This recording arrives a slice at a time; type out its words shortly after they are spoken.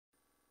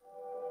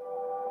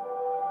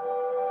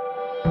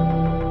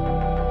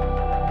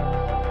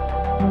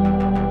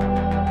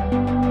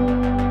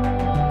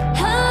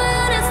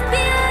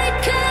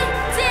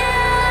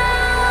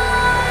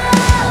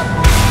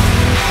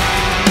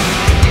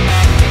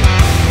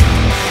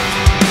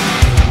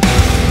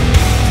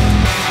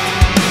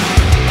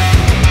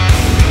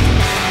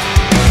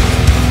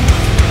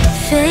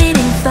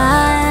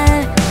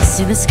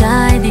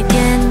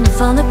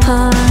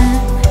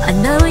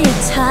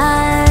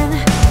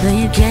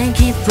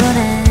keep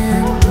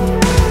running.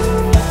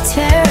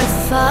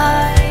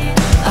 Terrified,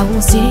 I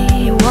won't see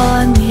you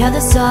on the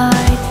other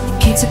side. You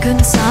keep stuck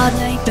inside,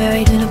 now you're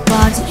buried in a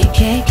box and you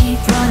can't keep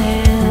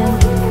running.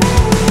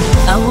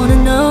 I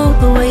wanna know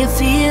the way it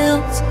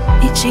feels.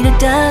 You cheated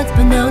death,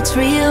 but now it's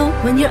real.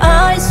 When your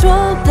eyes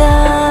roll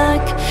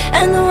back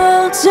and the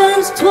world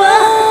turns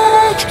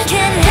black.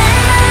 Can't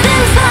have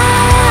and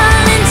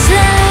fall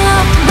into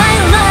my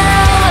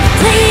love,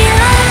 please.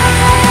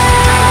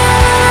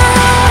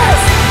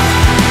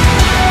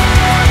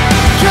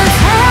 'Cause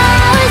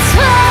how it's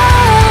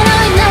what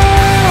I know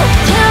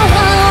you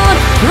won't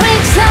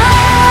return.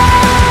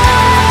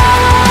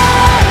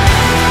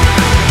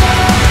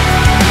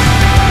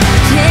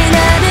 Can't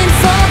have and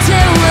fall to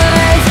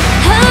earth.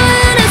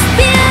 How to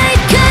feel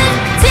good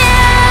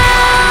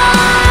down.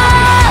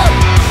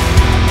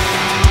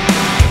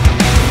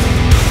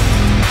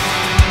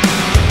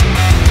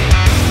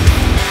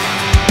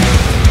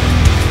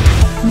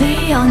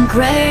 Neon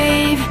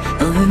grave,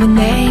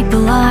 illuminate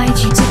the light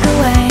you took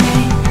away.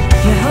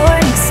 Your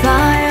heart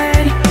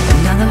expired, and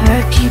now the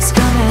hurt keeps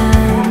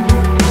coming.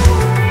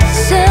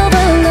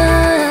 Silver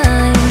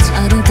lines,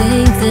 I don't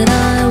think that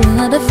I will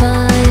ever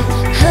find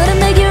how to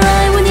make it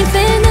right when you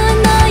feel that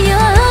now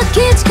your heart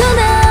keeps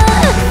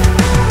coming.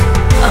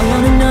 I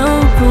wanna know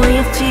the way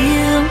it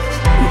feels.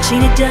 You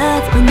cheated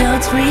death, but now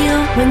it's real.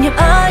 When your